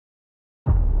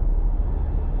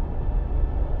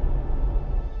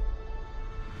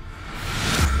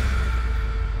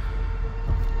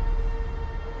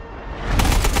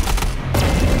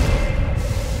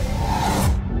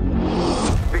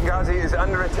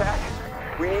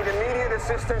attack. We need immediate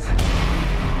assistance.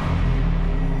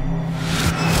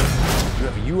 You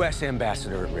have a U.S.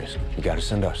 ambassador at risk. You gotta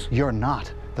send us. You're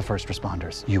not the first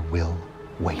responders. You will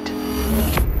wait.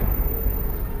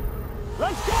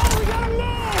 Let's go! We gotta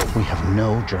move! We have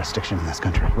no jurisdiction in this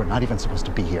country. We're not even supposed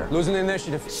to be here. Losing the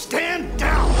initiative. Stand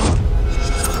down!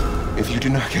 If you do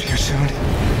not get here soon,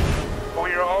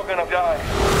 we are all gonna die.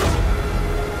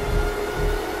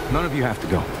 None of you have to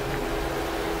go.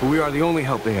 But we are the only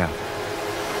help they have.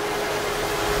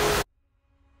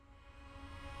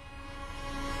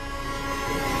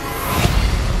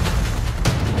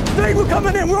 Hey, we're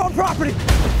coming in! We're on property!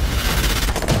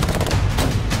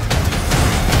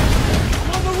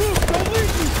 I'm on the roof! Don't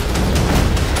leave me!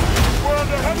 We're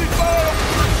under heavy fire!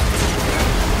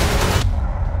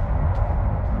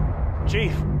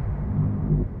 Chief.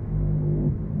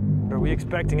 Are we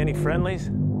expecting any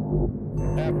friendlies?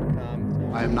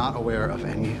 I am not aware of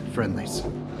any friendlies.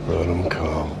 let them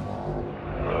come.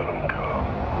 Let them come.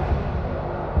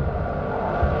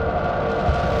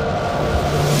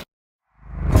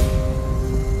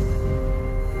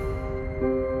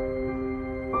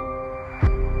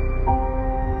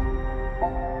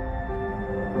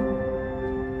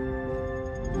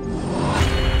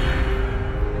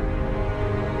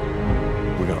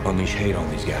 We're gonna unleash hate on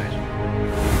these guys.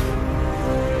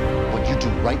 What you do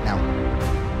right now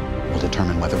will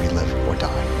determine whether we live or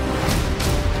die.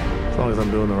 As long as I'm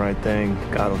doing the right thing,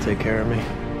 God will take care of me.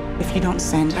 If you don't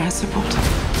send our support,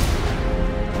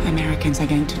 Americans are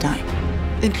going to die,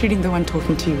 including the one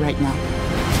talking to you right now.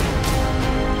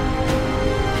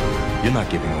 You're not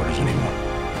giving orders anymore.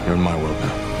 You're in my world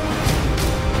now.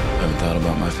 I haven't thought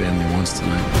about my family once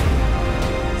tonight.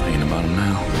 Thinking about them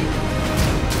now.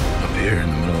 Up here in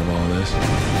the middle of all this.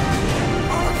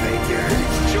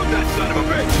 Shoot that son of a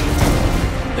bitch!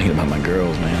 Thinking about my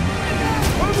girls, man.